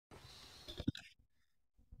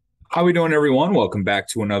How we doing, everyone? Welcome back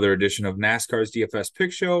to another edition of NASCAR's DFS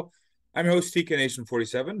Pick Show. I'm your host TK Nation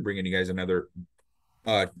 47, bringing you guys another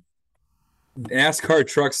uh, NASCAR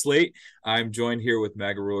truck slate. I'm joined here with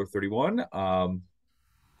Maga Ruler 31.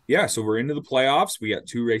 Yeah, so we're into the playoffs. We got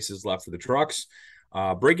two races left for the trucks.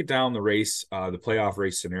 Break it down the playoff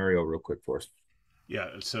race scenario, real quick for us. Yeah,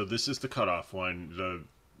 so this is the cutoff one. The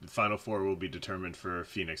final four will be determined for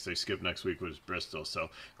Phoenix. They skip next week with Bristol. So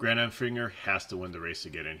Grant Enfinger has to win the race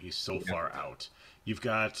again, and he's so Yeah, far out. You've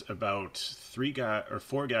got about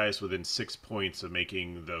four guys within 6 points of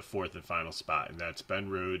making the fourth and final spot, and that's Ben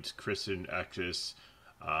Rhodes, Kristen Eckes,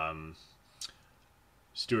 um,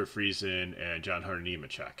 Stuart Friesen, and John Hunter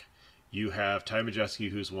Nemechek. You have Ty Majeski,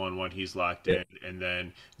 who's won one. He's locked yeah, in. And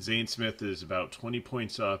then Zane Smith is about 20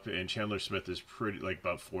 points up, and Chandler Smith is pretty like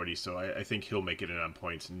about 40. So I think he'll make it in on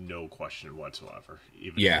points, no question whatsoever,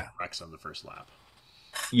 even if he yeah, wrecks on the first lap.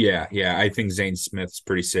 yeah. I think Zane Smith's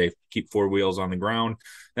pretty safe. Keep four wheels on the ground.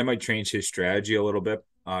 That might change his strategy a little bit,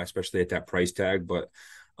 especially at that price tag. But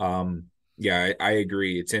yeah, I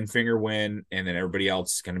agree. It's in finger win, and then everybody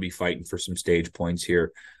else is going to be fighting for some stage points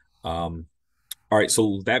here. All right.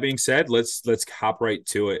 So that being said, let's hop right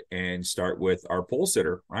to it and start with our pole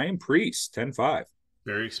sitter, Ryan Priest, 10-5.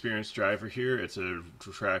 Very experienced driver here. It's a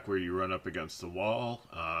track where you run up against the wall.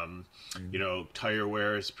 Tire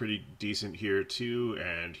wear is pretty decent here too,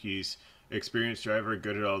 and he's experienced driver,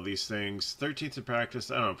 good at all these things. 13th in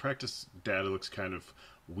practice. I don't know. Practice data looks kind of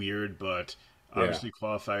weird, but Yeah. obviously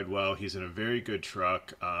qualified well. He's in a very good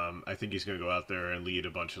truck. I think he's going to go out there and lead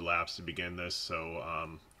a bunch of laps to begin this.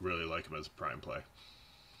 So really like him as a prime play.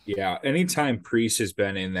 Yeah, anytime Priest has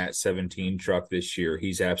been in that 17 truck this year,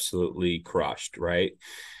 he's absolutely crushed, right?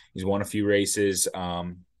 He's won a few races.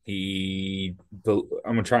 I'm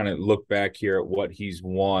trying to look back here at what he's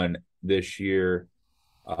won this year.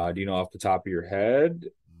 Do you know off the top of your head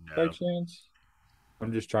by No. chance?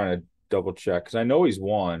 I'm just trying to double check because I know he's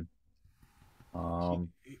won.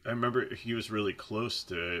 Um, I remember he was really close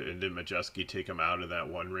to, and then Majeski take him out of that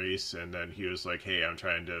one race, and then he was like, "Hey, I'm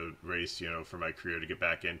trying to race, for my career to get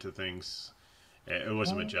back into things." It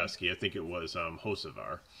wasn't Majeski, I think it was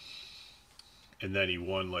Hocevar, and then he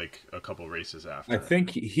won like a couple races I after.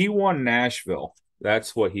 think he won Nashville.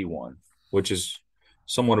 That's what he won, which is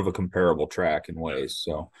somewhat of a comparable track in Yeah, ways.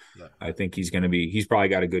 So yeah. I think he's probably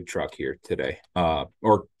got a good truck here today,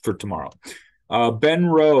 or for tomorrow. Ben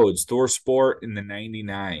Rhodes, Thor Sport in the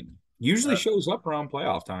 99. Usually Uh, shows up around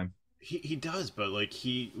playoff time. he does, but like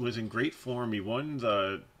he was in great form. He won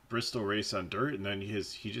the Bristol race on dirt, and then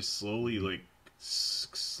he just slowly like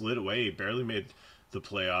slid away. Barely made the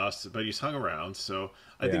playoffs, but he's hung around. So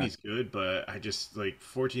I think Yeah. he's good. But I just like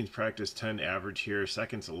 14th practice, 10 average here.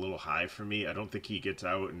 Second's a little high for me. I don't think he gets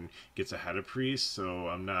out and gets ahead of Priest. So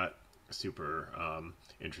I'm not super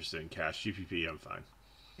interested in cash GPP. I'm fine.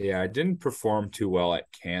 Yeah, I didn't perform too well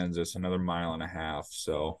at Kansas, another mile and a half.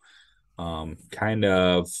 So kind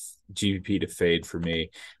of GVP to fade for me.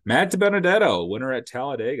 Matt DiBenedetto, winner at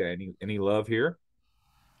Talladega. Any love here?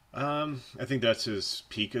 I think that's his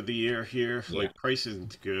peak of the year here. Yeah. Like Price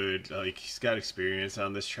isn't good. Like he's got experience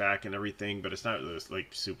on this track and everything, but it's not really, like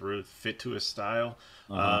super fit to his style.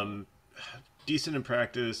 Uh-huh. Um, Decent in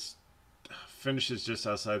practice. Finishes just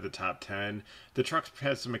outside the top 10. The truck's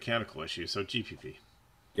had some mechanical issues, so GPP.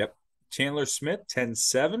 Yep. Chandler Smith,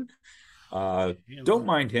 10-7. Don't Handler.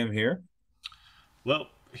 mind him here. Well,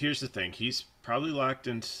 here's the thing. He's probably locked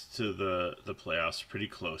into the playoffs pretty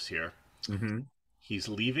close here. Mm-hmm. He's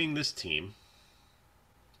leaving this team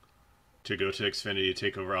to go to Xfinity to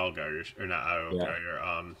take over Allgaier, or not Yeah.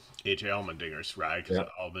 Allgaier, AJ Allmendinger's ride because Yeah.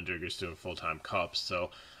 Allmendinger's doing full time cups.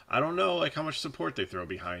 So I don't know like how much support they throw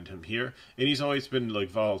behind him here, and he's always been like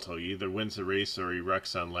volatile. He either wins the race or he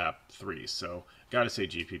wrecks on lap 3. So gotta say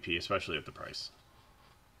GPP, especially at the price.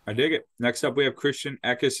 I dig it. Next up, we have Christian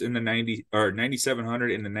Eckes in the 90 or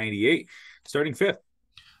 9,700 in the 98, starting fifth.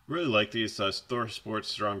 Really like these Thor Sports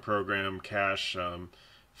strong program cash.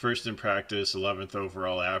 First in practice, 11th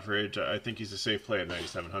overall average. I think he's a safe play at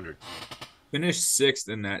 9,700. Finished sixth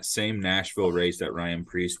in that same Nashville race that Ryan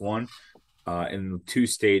Priest won. In two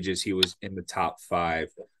stages, he was in the top five,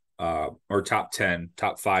 or top 10,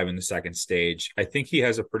 top five in the second stage. I think he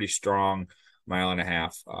has a pretty strong mile and a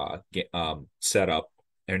half setup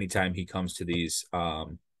anytime he comes to these,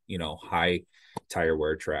 high tire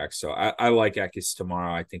wear tracks. So I like Ekis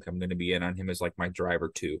tomorrow. I think I'm going to be in on him as like my driver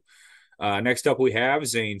too. Next up, we have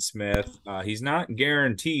Zane Smith. He's not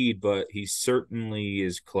guaranteed, but he certainly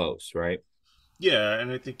is close, right? Yeah,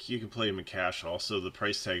 and I think you can play him in cash also. The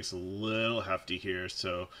price tag's a little hefty here,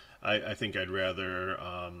 so I think I'd rather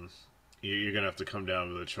you're going to have to come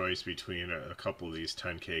down with a choice between a couple of these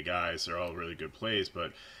 10K guys. They're all really good plays,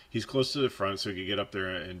 but he's close to the front, so he can get up there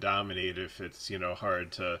and dominate if it's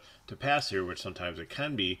hard to pass here, which sometimes it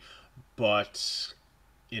can be. But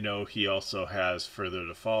he also has further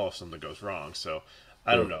to fall if something goes wrong. So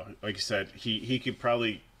I don't Sure. know. Like you said, he could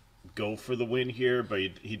probably go for the win here, but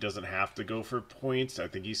he doesn't have to go for points. I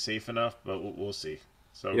think he's safe enough, but we'll see.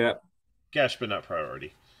 So Yep. cash, but not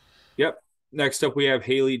priority. Yep. Next up, we have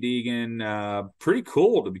Haley Deegan. Pretty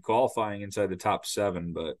cool to be qualifying inside the top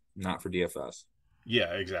seven, but not for DFS.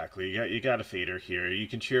 Yeah, exactly. You got to fade her here. You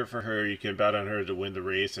can cheer for her. You can bet on her to win the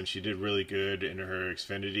race, and she did really good in her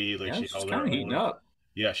Xfinity. Like Yeah, she she's held kind her of heating own. up.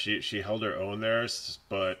 Yeah, she held her own there,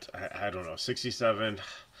 but I don't know, 67.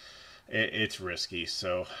 It's risky.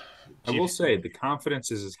 So, I will GPP. say the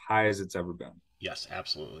confidence is as high as it's ever been. Yes,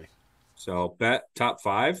 absolutely. So bet top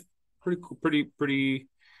five. Pretty cool. Pretty.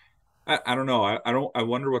 I don't know. I don't. I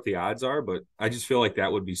wonder what the odds are, but I just feel like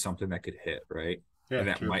that would be something that could hit, right? Yeah, And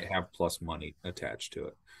that true. might have plus money attached to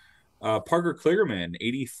it. Parker Kligerman,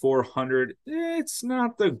 8,400. It's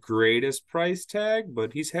not the greatest price tag,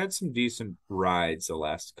 but he's had some decent rides the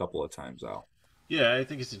last couple of times out. Yeah, I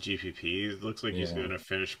think it's a GPP. It looks like he's Yeah, going to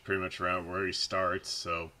finish pretty much around where he starts.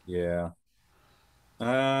 So, yeah.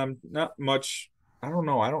 Not much. I don't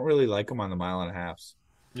know. I don't really like him on the mile and a halves.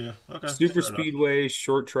 yeah, okay, Super fair enough. speedway,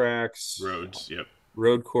 short tracks, Roads, yep.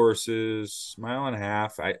 road courses, mile and a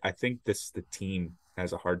half. I think the team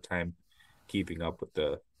has a hard time keeping up with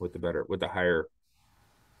the higher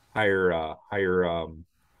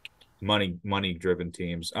money driven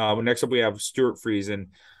teams. Next up we have Stuart Friesen,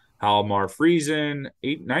 Halmar Friesen,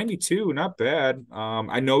 892, not bad.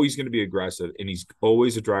 I know he's going to be aggressive, and he's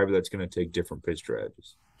always a driver that's going to take different pitch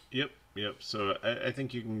strategies. Yep, yep. So I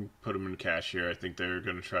think you can put them in cash here. I think they're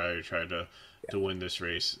going to try to win this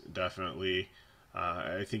race. Definitely.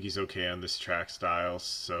 I think he's okay on this track style.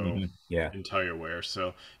 So Yeah. in tire wear.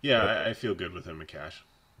 So yeah, Yep. I feel good with him in cash.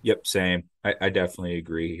 Yep, same. I definitely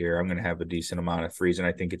agree here. I'm going to have a decent amount of freeze, and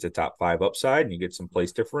I think it's a top five upside, and you get some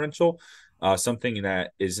place differential. Something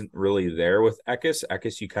that isn't really there with Eckes.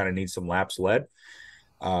 Eckes, you kind of need some laps led.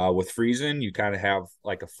 With Friesen, you kind of have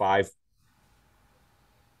like a five,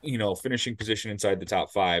 finishing position inside the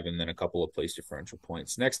top five, and then a couple of place differential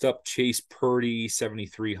points. Next up, Chase Purdy,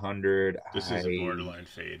 7,300. This is a I borderline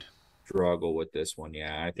fade. struggle with this one.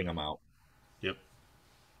 Yeah, I think Yep. I'm out. Yep.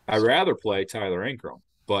 I'd rather play Tyler Ankrum,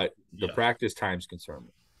 but the Yeah. practice times concern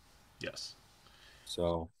me. Yes.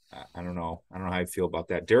 So I don't know. I don't know how I feel about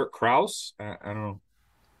that. Derek Kraus. I don't know.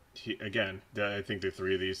 Again, I think the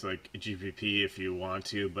three of these like GPP if you want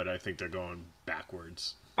to, but I think they're going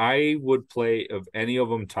backwards. I would play of any of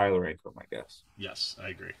them Tyler Ankrum, I guess, Yes, I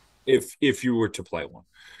agree. if you were to play one.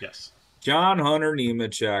 Yes. John Hunter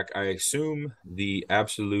Nemechek. I assume the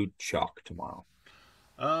absolute chalk tomorrow.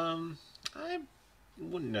 I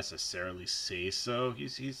wouldn't necessarily say so.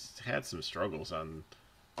 He's had some struggles on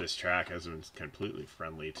this track. Hasn't been completely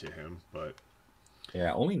friendly to him, but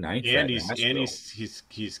Yeah, only ninth and at he's Nashville.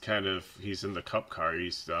 he's in the Cup car.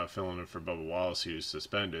 He's filling in for Bubba Wallace, who's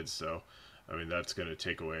suspended. So, I mean, that's going to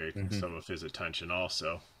take away Mm-hmm. some of his attention,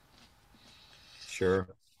 also. Sure,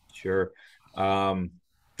 sure. Um,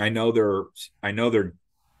 I know they're I know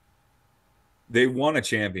they won a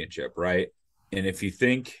championship, right? And if you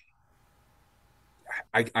think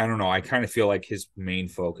I don't know, I kind of feel like his main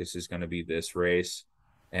focus is going to be this race,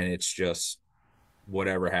 and it's just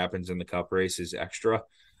whatever happens in the cup race is extra.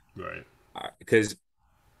 Right. Because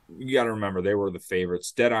you got to remember they were the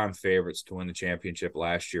favorites, dead on favorites to win the championship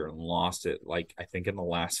last year and lost it like I think in the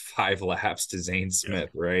last 5 laps to Zane Yeah. Smith,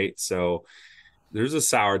 right? So there's a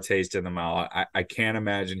sour taste in the mouth. I can't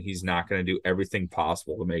imagine he's not going to do everything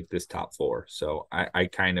possible to make this top four. So I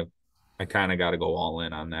kind of got to go all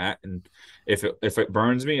in on that. And if it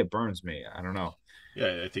burns me, it burns me. I don't know.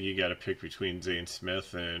 Yeah, I think you got to pick between Zane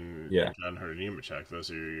Smith Yeah. and John Hunter Nemechek.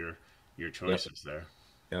 Those are your Yep. choices there.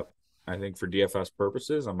 Yep. I think for DFS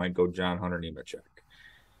purposes, I might go John Hunter Nemechek.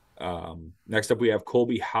 Next up, we have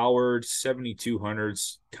Colby Howard,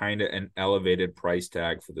 7,200s, kind of an elevated price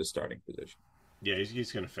tag for the starting position. Yeah,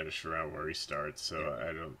 he's going to finish around where he starts, so Yeah.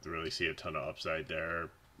 I don't really see a ton of upside there.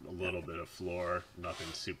 A Yep. little bit of floor,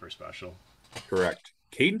 nothing super special. Correct.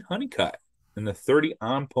 Caden Honeycutt in the 30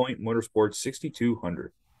 on point motorsports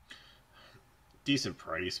 6,200. Decent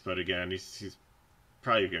price, but again, he's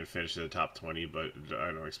probably going to finish in the top 20, but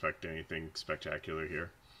I don't expect anything spectacular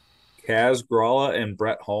here. Kaz Gralla and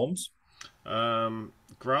Brett Holmes.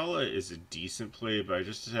 Gralla is a decent play, but I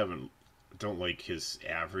just haven't don't like his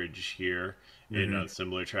average here in Mm-hmm.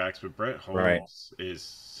 similar tracks. But Brett Right. Holmes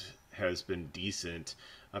is has been decent,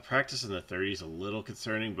 Practice in the 30s a little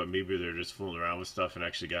concerning, but maybe they're just fooling around with stuff and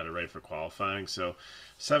actually got it right for qualifying. So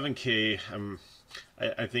 7K,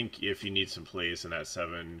 I think if you need some plays in that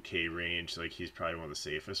 7K range, like he's probably one of the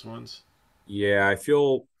safest ones. Yeah, I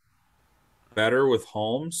feel better with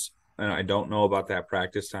Holmes, and I don't know about that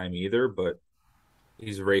practice time either, but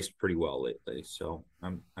he's raced pretty well lately. So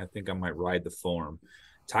I think I might ride the form.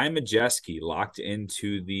 Ty Majeski locked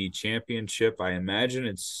into the championship. I imagine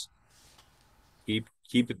it's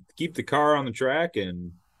keep the car on the track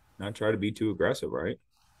and not try to be too aggressive, right?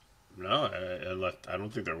 No, I don't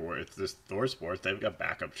think they're worth it's this Thor Sports. They've got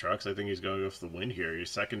backup trucks. I think he's going to go for the win here. He's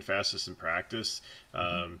second fastest in practice.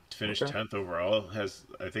 Finished Okay. 10th overall. Has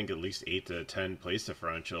I think at least 8 to 10 place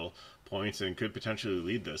differential points and could potentially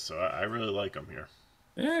lead this. So I really like him here.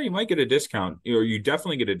 Yeah, you might get a discount, or you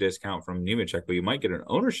definitely get a discount from Nemechek, but you might get an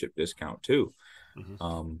ownership discount too.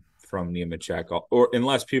 Hmm. From Nemechek, or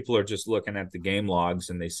unless people are just looking at the game logs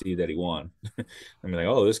and they see that he won. I'm like,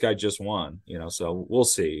 oh, this guy just won, so we'll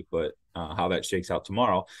see, but how that shakes out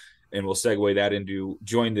tomorrow. And we'll segue that into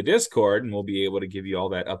join the Discord, and we'll be able to give you all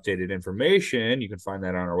that updated information. You can find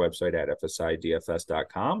that on our website at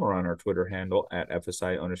fsidfs.com or on our Twitter handle at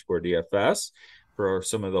FSI_DFS for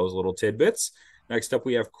some of those little tidbits. Next up,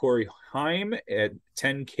 we have Corey Heim at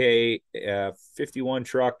 10K 51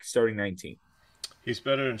 truck starting 19. He's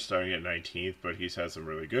better than starting at 19th, but he's had some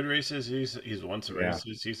really good races. He's won some Yeah.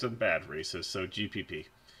 races. He's some bad races. So GPP.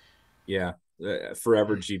 Yeah.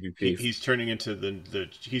 Forever GPP. He's turning into the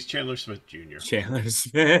he's Chandler Smith Jr. Chandler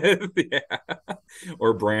Smith. Yeah.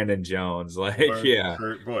 Or Brandon Jones. Like, or yeah.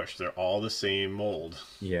 Kurt Busch. They're all the same mold.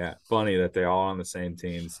 Yeah. Funny that they all on the same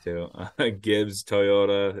teams too. Gibbs,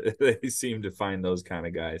 Toyota. They seem to find those kind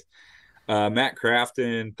of guys. Matt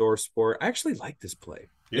Crafton, Thor Sport. I actually like this play.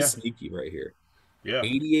 Yeah, It's sneaky right here. yeah.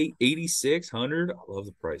 88, 8,600. I love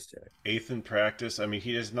the price tag. Eighth in practice. I mean,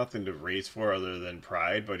 he has nothing to race for other than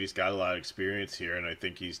pride, but he's got a lot of experience here, and I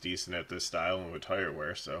think he's decent at this style and with tire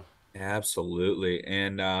wear. So Absolutely.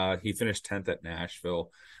 And he finished 10th at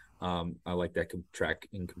Nashville. I like that track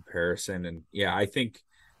in comparison. And yeah, I think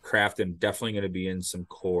Crafton definitely going to be in some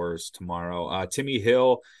cores tomorrow. Timmy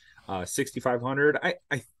Hill, 6,500.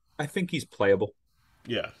 I think he's playable.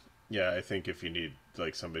 yeah, yeah. I think if you need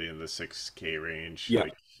like somebody in the 6K range, Yeah.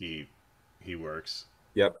 like he works.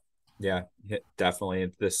 Yep. Yeah.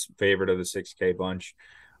 Definitely this favorite of the 6K bunch.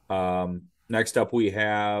 Next up, we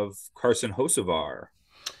have Carson Hocevar.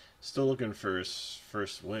 Still looking for his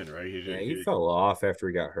first win, right? Yeah, he fell off after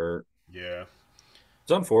he got hurt. Yeah.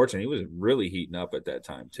 It's unfortunate. He was really heating up at that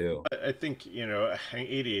time too. I think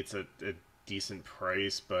 88's a decent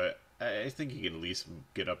price, but I think he can at least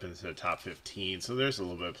get up into the top 15. So there's a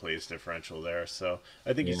little bit of plays differential there. So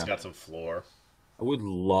I think he's Yeah. got some floor. I would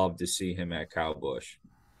love to see him at Kyle Busch.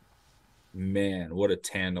 Man, what a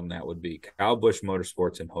tandem that would be. Kyle Busch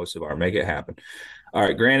Motorsports and Hocevar. Make it happen. All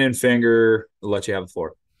right, Grant and Finger, I'll let you have the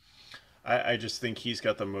floor. I just think he's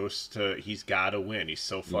got the most. He's got to win. He's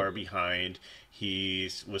so Yeah. far behind. He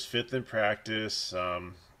was fifth in practice.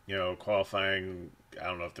 Qualifying. I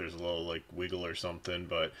don't know if there's a little like wiggle or something,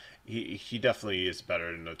 but he definitely is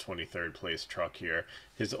better than a 23rd place truck here.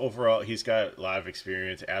 His overall, he's got a lot of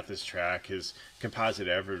experience at this track. His composite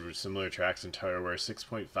average with similar tracks and tire wear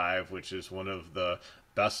 6.5, which is one of the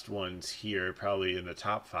best ones here, probably in the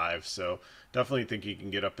top five. So definitely think he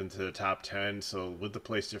can get up into the top 10. So with the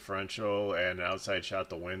place differential and an outside shot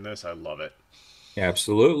to win this, I love it.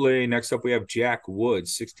 Absolutely. Next up, we have Jack Wood,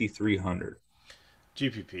 6,300.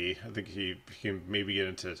 GPP, I think he can maybe get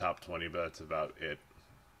into the top 20, but that's about it.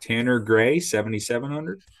 Tanner Gray,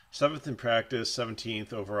 7,700. Seventh in practice,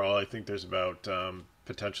 17th overall. I think there's about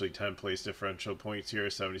potentially 10 place differential points here.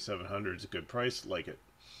 7,700 is a good price. Like it.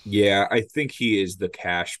 Yeah, I think he is the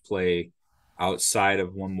cash play outside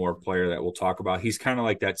of one more player that we'll talk about. He's kind of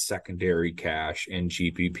like that secondary cash and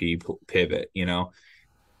GPP pivot.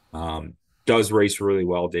 Does race really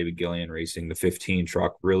well. David Gillian racing the 15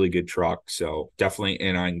 truck, really good truck. So definitely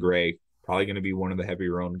in on Gray. Probably going to be one of the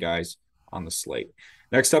heavier owned guys on the slate.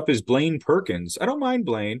 Next up is Blaine Perkins. I don't mind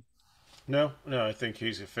Blaine. No, no, I think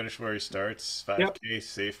he's gonna finish where he starts. Yep. 5K,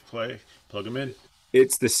 safe play. Plug him in.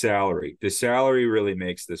 It's the salary. The salary really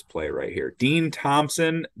makes this play right here. Dean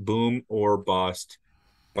Thompson, boom or bust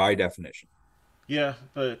by definition. Yeah,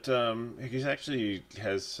 but he's actually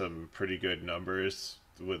has some pretty good numbers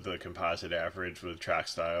with the composite average with track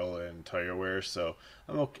style and tire wear. So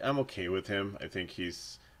I'm okay with him. I think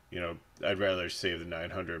he's I'd rather save the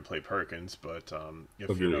 900 and play Perkins, but if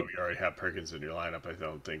Agreed. you already have Perkins in your lineup, I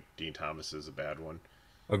don't think Dean Thomas is a bad one.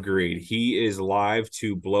 Agreed. He is live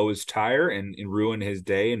to blow his tire and ruin his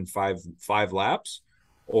day in five laps,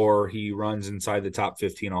 or he runs inside the top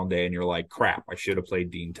 15 all day, and you're like, crap, I should have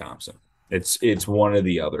played Dean Thompson. It's one or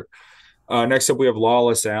the other. Next up, we have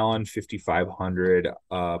Lawless Allen, 5,500.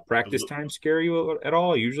 Practice time scare you at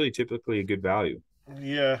all? Usually, typically a good value.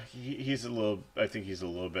 Yeah, he's a little. I think he's a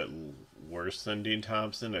little bit worse than Dean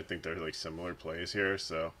Thompson. I think they're like similar plays here.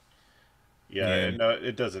 So yeah, Yeah, no,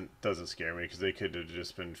 it doesn't scare me because they could have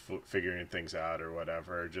just been figuring things out or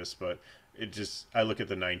whatever. Just but it just I look at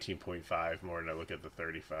the 19.5 more than I look at the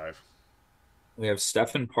 35. we have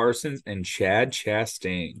Stephen Parsons and Chad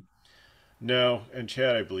Chastain. No, and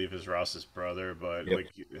Chad I believe is Ross's brother, but Yep,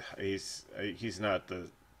 like he's not the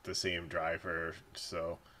same driver.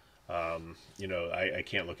 So I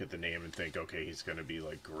can't look at the name and think okay he's going to be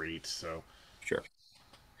like great. So sure.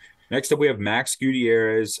 Next up, we have Max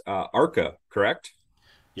Gutierrez, Arca, correct?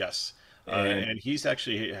 yes. And And he's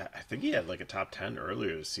actually, I think he had like a top 10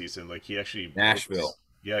 earlier this season. Like he actually broke, Nashville.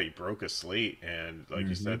 yeah, he broke a slate. And like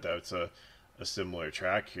you Mm-hmm. said, that's a similar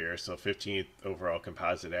track here. So 15th overall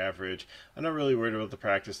composite average. I'm not really worried about the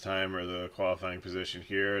practice time or the qualifying position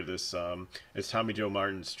here. It's Tommy Joe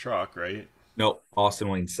Martin's truck, right? Nope, Austin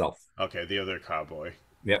Wayne Self. Okay, the other cowboy.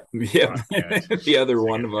 Yep, yep. And The other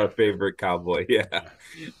one second of our half there. favorite cowboy. Yeah.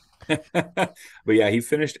 Yeah. But yeah, he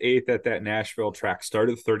finished eighth at that Nashville track,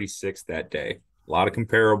 started 36th that day. A lot of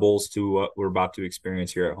comparables to what we're about to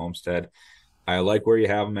experience here at Homestead. I like where you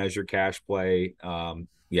have him as your cash play.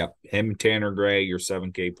 Yep, him, Tanner Gray, your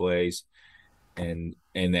 7K plays, and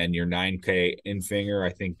then your 9K in finger. I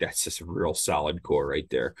think that's just a real solid core right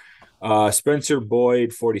there. Spencer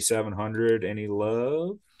Boyd, 4,700. Any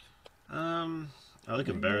love? Um, I like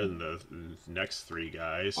him better than the next three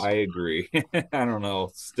guys. I agree. I don't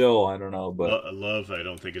know. Still, I don't know, but Love, I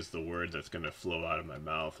don't think is the word that's going to flow out of my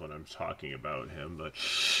mouth when I'm talking about him, but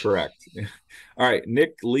correct. All right.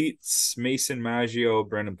 Nick Leitz, Mason Maggio,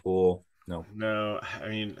 Brendan Poole. No. no, I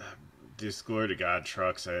mean, these glory to God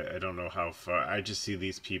trucks, I don't know how far. I just see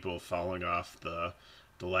these people falling off the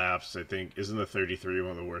laps. I think, isn't the 33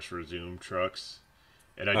 one of the worst resume trucks?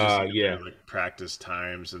 And I just look at Yeah. their like practice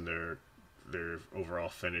times and their overall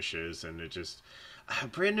finishes, and it just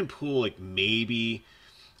Brandon Poole like maybe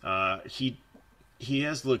he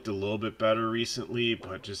has looked a little bit better recently,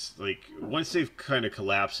 but just like once they've kind of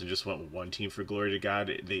collapsed and just went with one team for glory to God,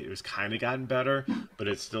 it was kind of gotten better, but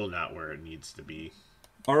it's still not where it needs to be.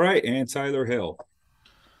 All right. And Tyler Hill.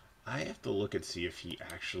 I have to look and see if he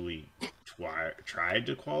actually tried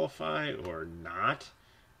to qualify or not.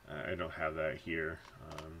 I don't have that here.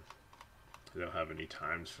 I don't have any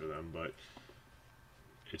times for them, but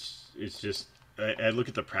it's just I look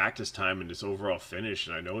at the practice time and his overall finish,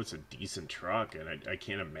 and I know it's a decent truck, and I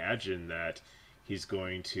can't imagine that he's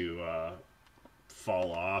going to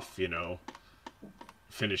fall off.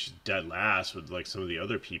 Finish dead last with like some of the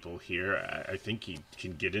other people here. I think he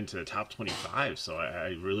can get into the top 25, so I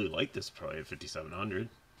really like this play at 5,700.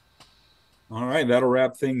 All right. That'll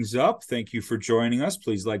wrap things up. Thank you for joining us.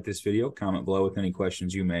 Please like this video, comment below with any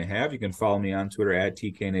questions you may have. You can follow me on Twitter at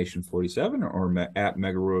TKNation47 or at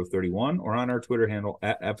Megarow31 or on our Twitter handle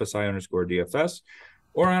at FSI_DFS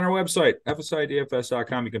or on our website,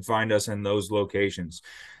 FSIDFS.com. You can find us in those locations.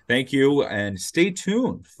 Thank you and stay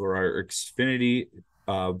tuned for our Xfinity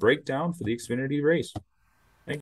breakdown for the Xfinity race.